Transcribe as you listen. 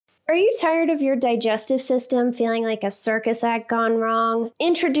Are you tired of your digestive system feeling like a circus act gone wrong?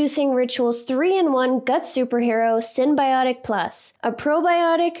 Introducing Ritual's 3-in-1 gut superhero, Synbiotic Plus. A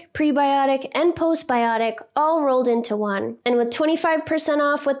probiotic, prebiotic, and postbiotic all rolled into one. And with 25%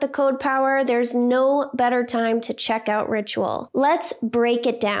 off with the code POWER, there's no better time to check out Ritual. Let's break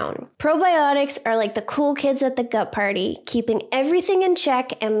it down. Probiotics are like the cool kids at the gut party, keeping everything in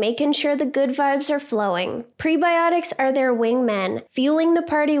check and making sure the good vibes are flowing. Prebiotics are their wingmen, fueling the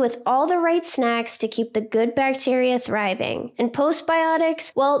party with all the right snacks to keep the good bacteria thriving. And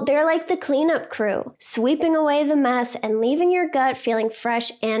postbiotics, well, they're like the cleanup crew, sweeping away the mess and leaving your gut feeling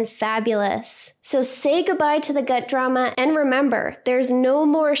fresh and fabulous. So say goodbye to the gut drama, and remember, there's no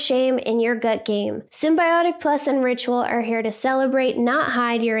more shame in your gut game. Synbiotic Plus and Ritual are here to celebrate, not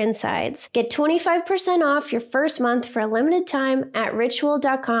hide your insides. Get 25% off your first month for a limited time at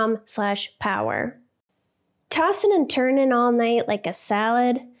ritual.com/power. Tossing and turning all night like a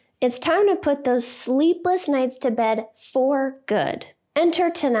salad? It's time to put those sleepless nights to bed for good. Enter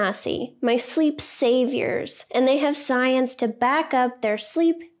Tanasi, my sleep saviors, and they have science to back up their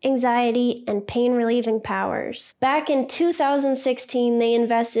sleep, anxiety, and pain-relieving powers. Back in 2016, they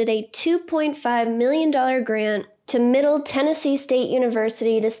invested a $2.5 million grant to Middle Tennessee State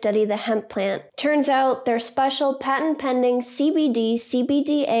University to study the hemp plant. Turns out their special patent-pending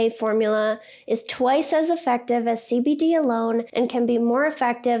CBD-CBDA formula is twice as effective as CBD alone and can be more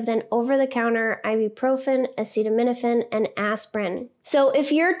effective than over-the-counter ibuprofen, acetaminophen, and aspirin. So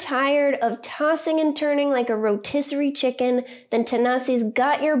if you're tired of tossing and turning like a rotisserie chicken, then Tanasi's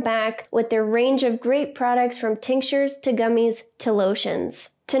got your back with their range of great products from tinctures to gummies to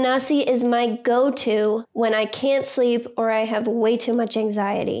lotions. Tanasi is my go-to when I can't sleep or I have way too much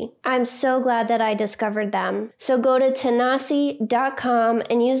anxiety. I'm so glad that I discovered them. So go to Tanasi.com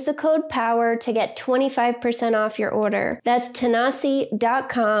and use the code POWER to get 25% off your order. That's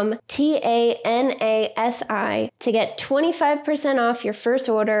Tanasi.com, Tanasi, to get 25% off your first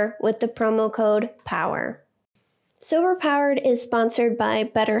order with the promo code POWER. Sober Powered is sponsored by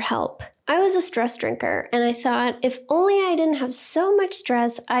BetterHelp. I was a stress drinker, and I thought, if only I didn't have so much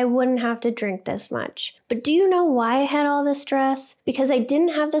stress, I wouldn't have to drink this much. But do you know why I had all this stress? Because I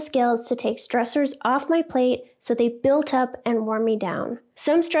didn't have the skills to take stressors off my plate, so they built up and wore me down.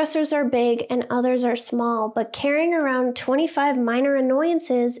 Some stressors are big and others are small, but carrying around 25 minor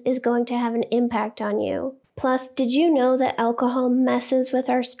annoyances is going to have an impact on you. Plus, did you know that alcohol messes with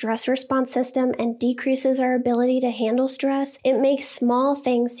our stress response system and decreases our ability to handle stress? It makes small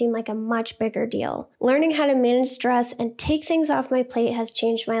things seem like a much bigger deal. Learning how to manage stress and take things off my plate has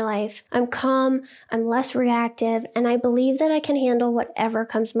changed my life. I'm calm, I'm less reactive, and I believe that I can handle whatever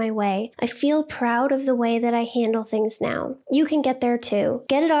comes my way. I feel proud of the way that I handle things now. You can get there too.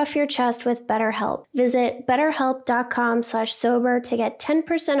 Get it off your chest with BetterHelp. Visit betterhelp.com/sober to get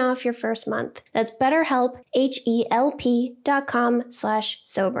 10% off your first month. That's BetterHelp,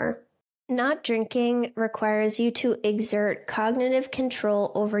 HELP.com/sober. Not drinking requires you to exert cognitive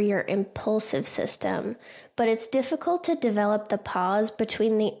control over your impulsive system, but it's difficult to develop the pause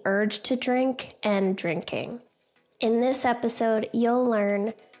between the urge to drink and drinking. In this episode, you'll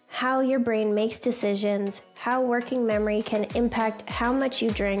learn how your brain makes decisions, how working memory can impact how much you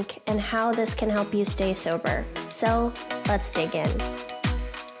drink, and how this can help you stay sober. So, let's dig in.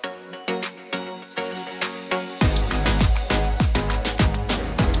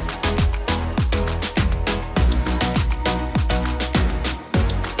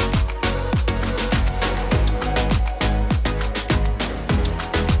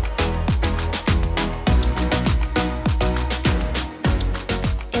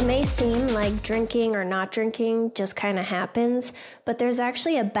 Like drinking or not drinking just kind of happens, but there's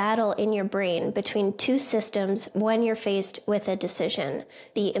actually a battle in your brain between two systems when you're faced with a decision: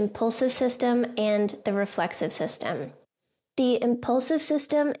 the impulsive system and the reflexive system. The impulsive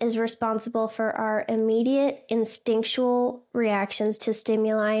system is responsible for our immediate instinctual reactions to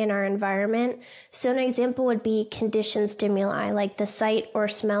stimuli in our environment. So an example would be conditioned stimuli, like the sight or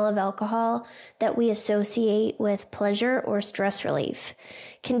smell of alcohol that we associate with pleasure or stress relief.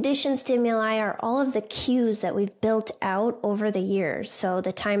 Conditioned stimuli are all of the cues that we've built out over the years. So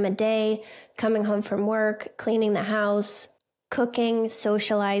the time of day, coming home from work, cleaning the house, cooking,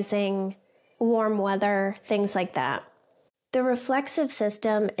 socializing, warm weather, things like that. The reflexive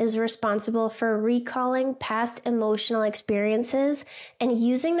system is responsible for recalling past emotional experiences and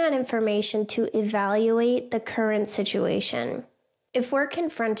using that information to evaluate the current situation. If we're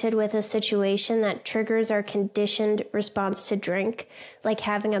confronted with a situation that triggers our conditioned response to drink, like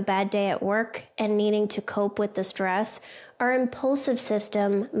having a bad day at work and needing to cope with the stress, our impulsive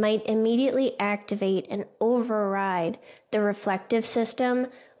system might immediately activate and override the reflective system,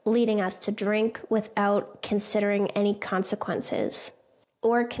 leading us to drink without considering any consequences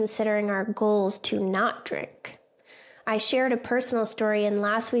or considering our goals to not drink. I shared a personal story in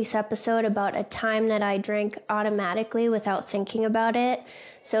last week's episode about a time that I drank automatically without thinking about it.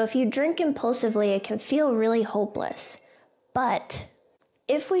 So if you drink impulsively, it can feel really hopeless. But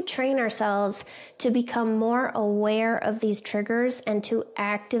if we train ourselves to become more aware of these triggers and to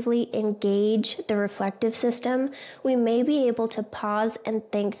actively engage the reflective system, we may be able to pause and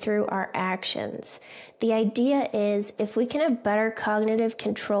think through our actions. The idea is if we can have better cognitive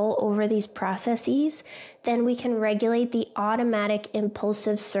control over these processes, then we can regulate the automatic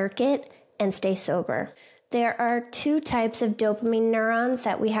impulsive circuit and stay sober. There are two types of dopamine neurons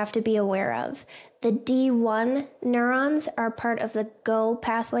that we have to be aware of. The D1 neurons are part of the go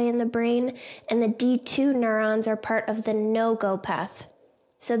pathway in the brain, and the D2 neurons are part of the no-go path.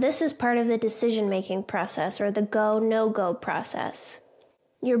 So this is part of the decision-making process, or the go, no-go process.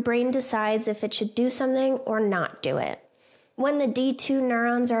 Your brain decides if it should do something or not do it. When the D2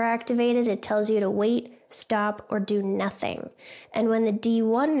 neurons are activated, it tells you to wait, stop, or do nothing. And when the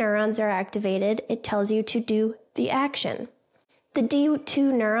D1 neurons are activated, it tells you to do the action. The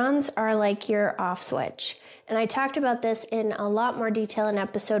D2 neurons are like your off switch. And I talked about this in a lot more detail in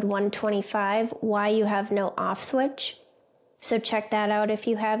episode 125, why you have no off switch. So check that out if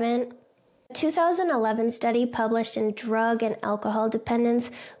you haven't. A 2011 study published in Drug and Alcohol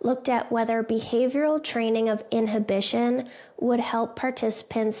Dependence looked at whether behavioral training of inhibition would help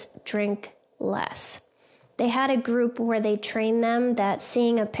participants drink less. They had a group where they trained them that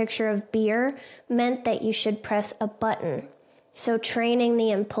seeing a picture of beer meant that you should press a button. So training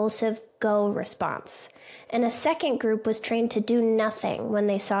the impulsive go response. And a second group was trained to do nothing when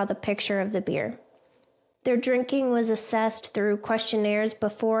they saw the picture of the beer. Their drinking was assessed through questionnaires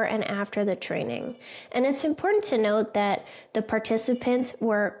before and after the training. And it's important to note that the participants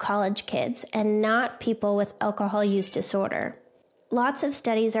were college kids and not people with alcohol use disorder. Lots of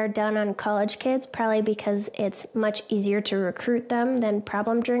studies are done on college kids, probably because it's much easier to recruit them than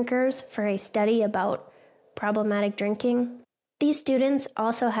problem drinkers for a study about problematic drinking. These students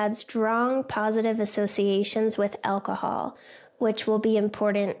also had strong positive associations with alcohol, which will be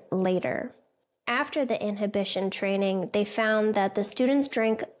important later. After the inhibition training, they found that the students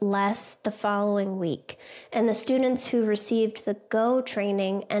drank less the following week, and the students who received the go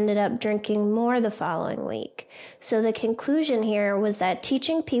training ended up drinking more the following week. So the conclusion here was that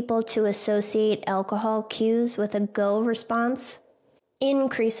teaching people to associate alcohol cues with a go response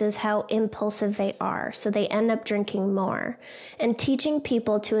increases how impulsive they are, so they end up drinking more. And teaching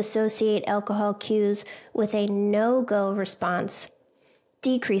people to associate alcohol cues with a no-go response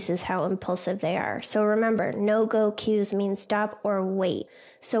decreases how impulsive they are. So remember, no-go cues mean stop or wait.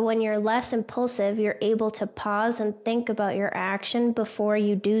 So when you're less impulsive, you're able to pause and think about your action before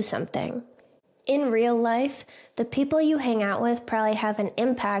you do something. In real life, the people you hang out with probably have an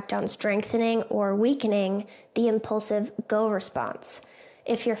impact on strengthening or weakening the impulsive go response.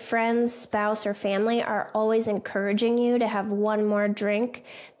 If your friends, spouse, or family are always encouraging you to have one more drink,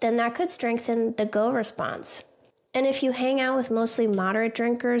 then that could strengthen the go response. And if you hang out with mostly moderate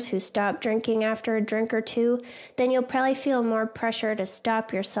drinkers who stop drinking after a drink or two, then you'll probably feel more pressure to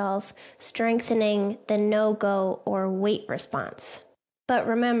stop yourself, strengthening the no-go or wait response. But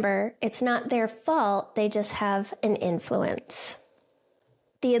remember, it's not their fault, they just have an influence.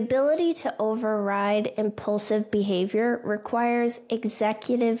 The ability to override impulsive behavior requires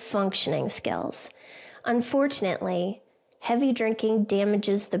executive functioning skills. Unfortunately, heavy drinking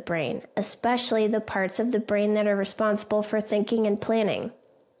damages the brain, especially the parts of the brain that are responsible for thinking and planning.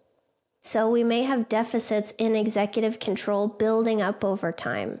 So we may have deficits in executive control building up over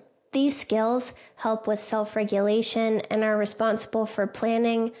time. These skills help with self-regulation and are responsible for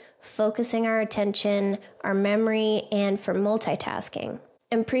planning, focusing our attention, our memory, and for multitasking.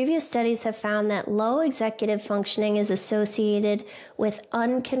 And previous studies have found that low executive functioning is associated with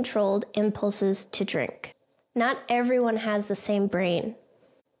uncontrolled impulses to drink. Not everyone has the same brain.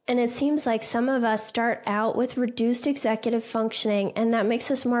 And it seems like some of us start out with reduced executive functioning, and that makes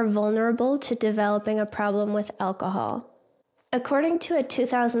us more vulnerable to developing a problem with alcohol. According to a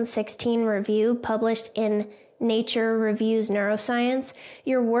 2016 review published in Nature Reviews Neuroscience,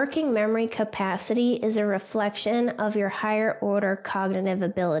 your working memory capacity is a reflection of your higher order cognitive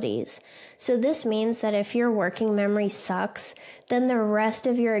abilities. So this means that if your working memory sucks, then the rest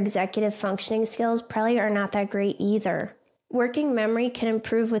of your executive functioning skills probably are not that great either. Working memory can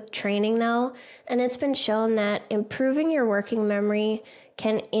improve with training though, and it's been shown that improving your working memory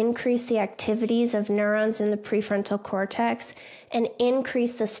can increase the activities of neurons in the prefrontal cortex and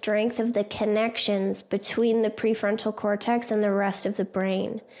increase the strength of the connections between the prefrontal cortex and the rest of the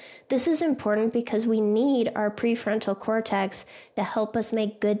brain. This is important because we need our prefrontal cortex to help us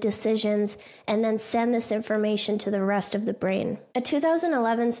make good decisions and then send this information to the rest of the brain. A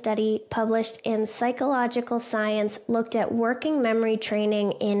 2011 study published in Psychological Science looked at working memory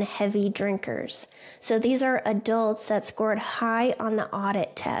training in heavy drinkers. So these are adults that scored high on the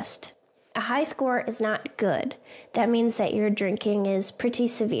audit test. A high score is not good. That means that your drinking is pretty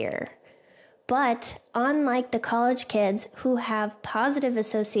severe. But unlike the college kids who have positive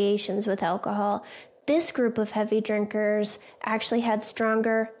associations with alcohol, this group of heavy drinkers actually had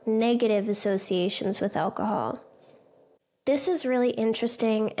stronger negative associations with alcohol. This is really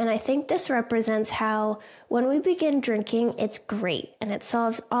interesting, and I think this represents how when we begin drinking, it's great and it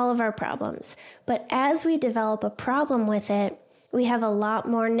solves all of our problems. But as we develop a problem with it, we have a lot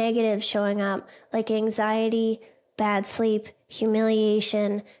more negatives showing up, like anxiety, bad sleep,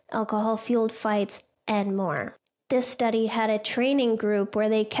 humiliation, alcohol-fueled fights, and more. This study had a training group where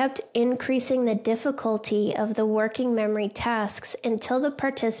they kept increasing the difficulty of the working memory tasks until the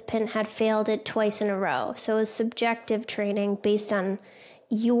participant had failed it twice in a row. So it was subjective training based on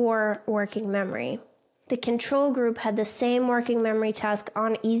your working memory. The control group had the same working memory task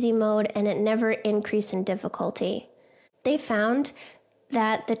on easy mode, and it never increased in difficulty. They found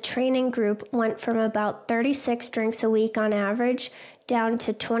that the training group went from about 36 drinks a week on average down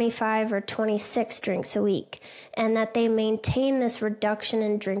to 25 or 26 drinks a week, and that they maintained this reduction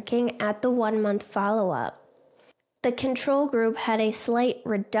in drinking at the 1-month follow-up. The control group had a slight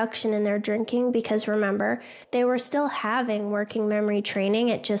reduction in their drinking because, remember, they were still having working memory training,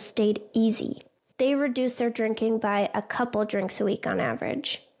 it just stayed easy. They reduced their drinking by a couple drinks a week on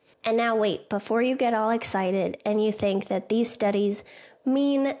average. And now wait, before you get all excited and you think that these studies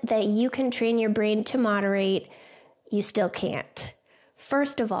mean that you can train your brain to moderate, you still can't.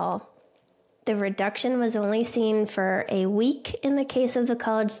 First of all, the reduction was only seen for a week in the case of the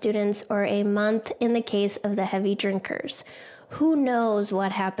college students or a month in the case of the heavy drinkers. Who knows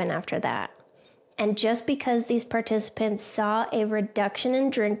what happened after that? And just because these participants saw a reduction in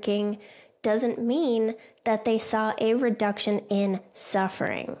drinking doesn't mean that they saw a reduction in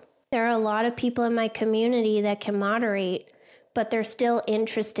suffering. There are a lot of people in my community that can moderate, but they're still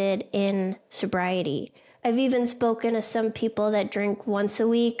interested in sobriety. I've even spoken to some people that drink once a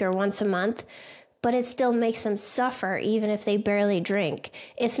week or once a month, but it still makes them suffer even if they barely drink.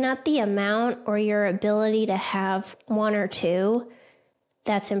 It's not the amount or your ability to have one or two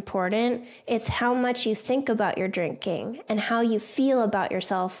that's important. It's how much you think about your drinking and how you feel about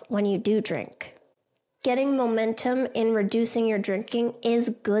yourself when you do drink. Getting momentum in reducing your drinking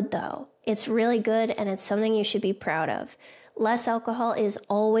is good though. It's really good and it's something you should be proud of. Less alcohol is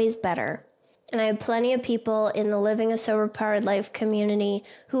always better. And I have plenty of people in the Living a Sober Powered Life community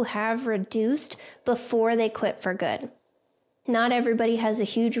who have reduced before they quit for good. Not everybody has a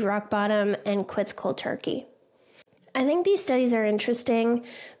huge rock bottom and quits cold turkey. I think these studies are interesting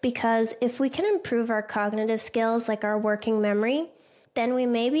because if we can improve our cognitive skills like our working memory, then we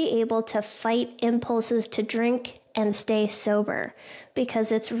may be able to fight impulses to drink and stay sober,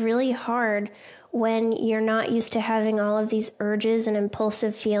 because it's really hard when you're not used to having all of these urges and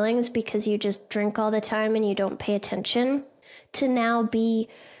impulsive feelings because you just drink all the time and you don't pay attention, to now be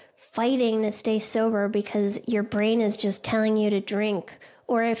fighting to stay sober because your brain is just telling you to drink.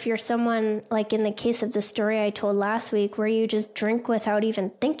 Or if you're someone, like in the case of the story I told last week, where you just drink without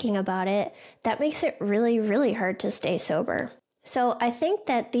even thinking about it, that makes it really, really hard to stay sober. So I think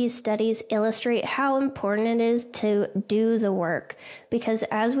that these studies illustrate how important it is to do the work, because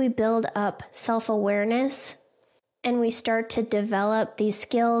as we build up self-awareness and we start to develop these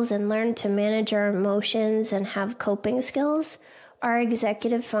skills and learn to manage our emotions and have coping skills, our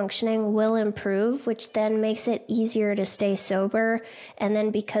executive functioning will improve, which then makes it easier to stay sober. And then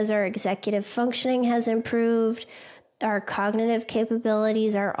because our executive functioning has improved, our cognitive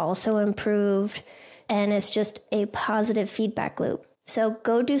capabilities are also improved. And it's just a positive feedback loop. So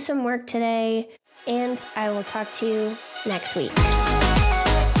go do some work today, and I will talk to you next week.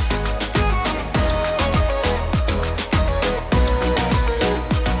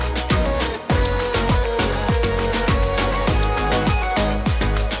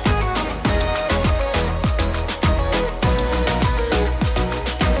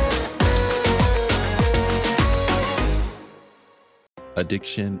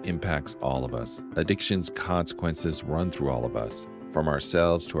 Addiction impacts all of us. Addiction's consequences run through all of us. From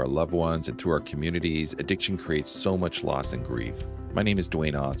ourselves to our loved ones and through our communities, addiction creates so much loss and grief. My name is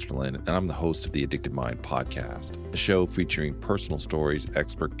Dwayne Osterlin, and I'm the host of the Addicted Mind podcast, a show featuring personal stories,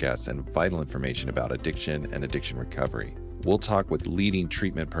 expert guests, and vital information about addiction and addiction recovery. We'll talk with leading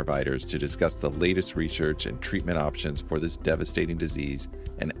treatment providers to discuss the latest research and treatment options for this devastating disease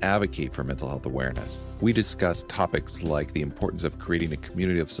and advocate for mental health awareness. We discuss topics like the importance of creating a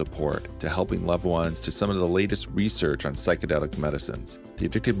community of support, to helping loved ones, to some of the latest research on psychedelic medicines. The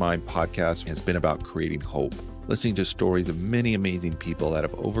Addicted Mind podcast has been about creating hope, listening to stories of many amazing people that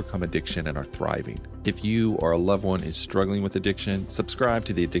have overcome addiction and are thriving. If you or a loved one is struggling with addiction, subscribe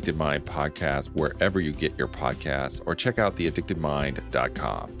to the Addicted Mind podcast wherever you get your podcasts, or check out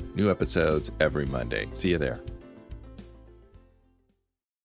theaddictedmind.com. New episodes every Monday. See you there.